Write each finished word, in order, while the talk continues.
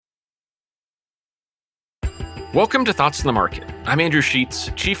Welcome to Thoughts on the Market. I'm Andrew Sheets,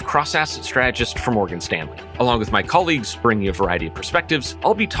 Chief Cross-Asset Strategist for Morgan Stanley. Along with my colleagues bringing a variety of perspectives,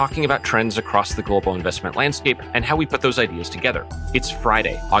 I'll be talking about trends across the global investment landscape and how we put those ideas together. It's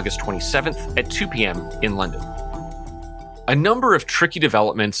Friday, August 27th at 2 p.m. in London. A number of tricky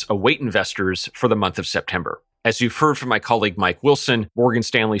developments await investors for the month of September. As you've heard from my colleague Mike Wilson, Morgan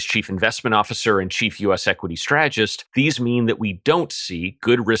Stanley's Chief Investment Officer and Chief U.S. Equity Strategist, these mean that we don't see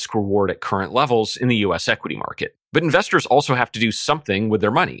good risk-reward at current levels in the U.S. equity market. But investors also have to do something with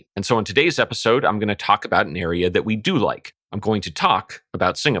their money. And so in today's episode, I'm going to talk about an area that we do like. I'm going to talk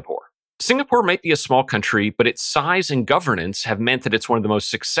about Singapore. Singapore might be a small country, but its size and governance have meant that it's one of the most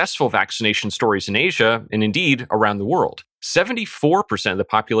successful vaccination stories in Asia, and indeed around the world. 74% of the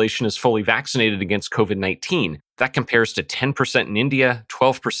population is fully vaccinated against COVID-19. That compares to 10% in India,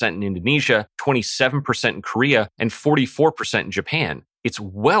 12% in Indonesia, 27% in Korea, and 44% in Japan. It's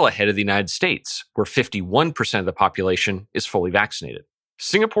well ahead of the United States, where 51% of the population is fully vaccinated.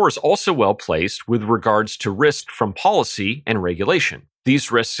 Singapore is also well placed with regards to risk from policy and regulation.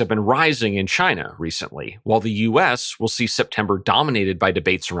 These risks have been rising in China recently, while the U.S. will see September dominated by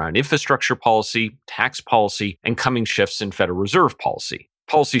debates around infrastructure policy, tax policy, and coming shifts in Federal Reserve policy.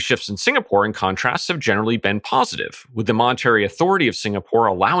 Policy shifts in Singapore, in contrast, have generally been positive, with the Monetary Authority of Singapore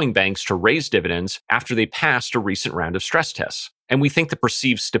allowing banks to raise dividends after they passed a recent round of stress tests. And we think the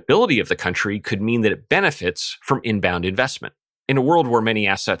perceived stability of the country could mean that it benefits from inbound investment. In a world where many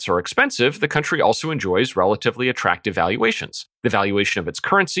assets are expensive, the country also enjoys relatively attractive valuations. The valuation of its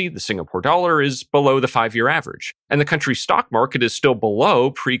currency, the Singapore dollar, is below the 5-year average. And the country's stock market is still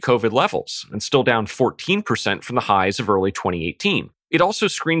below pre-COVID levels and still down 14% from the highs of early 2018. It also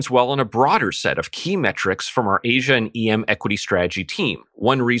screens well on a broader set of key metrics from our Asia and EM equity strategy team,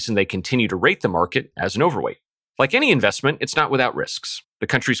 one reason they continue to rate the market as an overweight. Like any investment, it's not without risks. The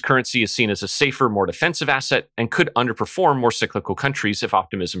country's currency is seen as a safer, more defensive asset and could underperform more cyclical countries if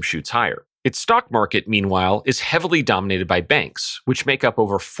optimism shoots higher. Its stock market, meanwhile, is heavily dominated by banks, which make up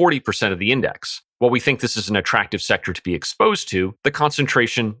over 40% of the index. While we think this is an attractive sector to be exposed to, the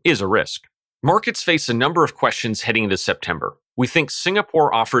concentration is a risk. Markets face a number of questions heading into September. We think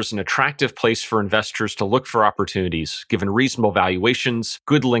Singapore offers an attractive place for investors to look for opportunities, given reasonable valuations,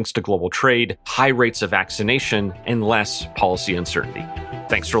 good links to global trade, high rates of vaccination, and less policy uncertainty.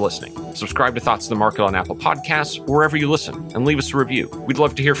 Thanks for listening. Subscribe to Thoughts on the Market on Apple Podcasts, wherever you listen, and leave us a review. We'd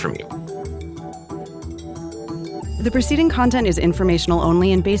love to hear from you. The preceding content is informational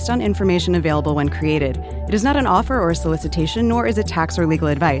only and based on information available when created. It is not an offer or a solicitation, nor is it tax or legal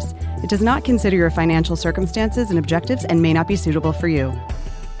advice. It does not consider your financial circumstances and objectives and may not be suitable for you.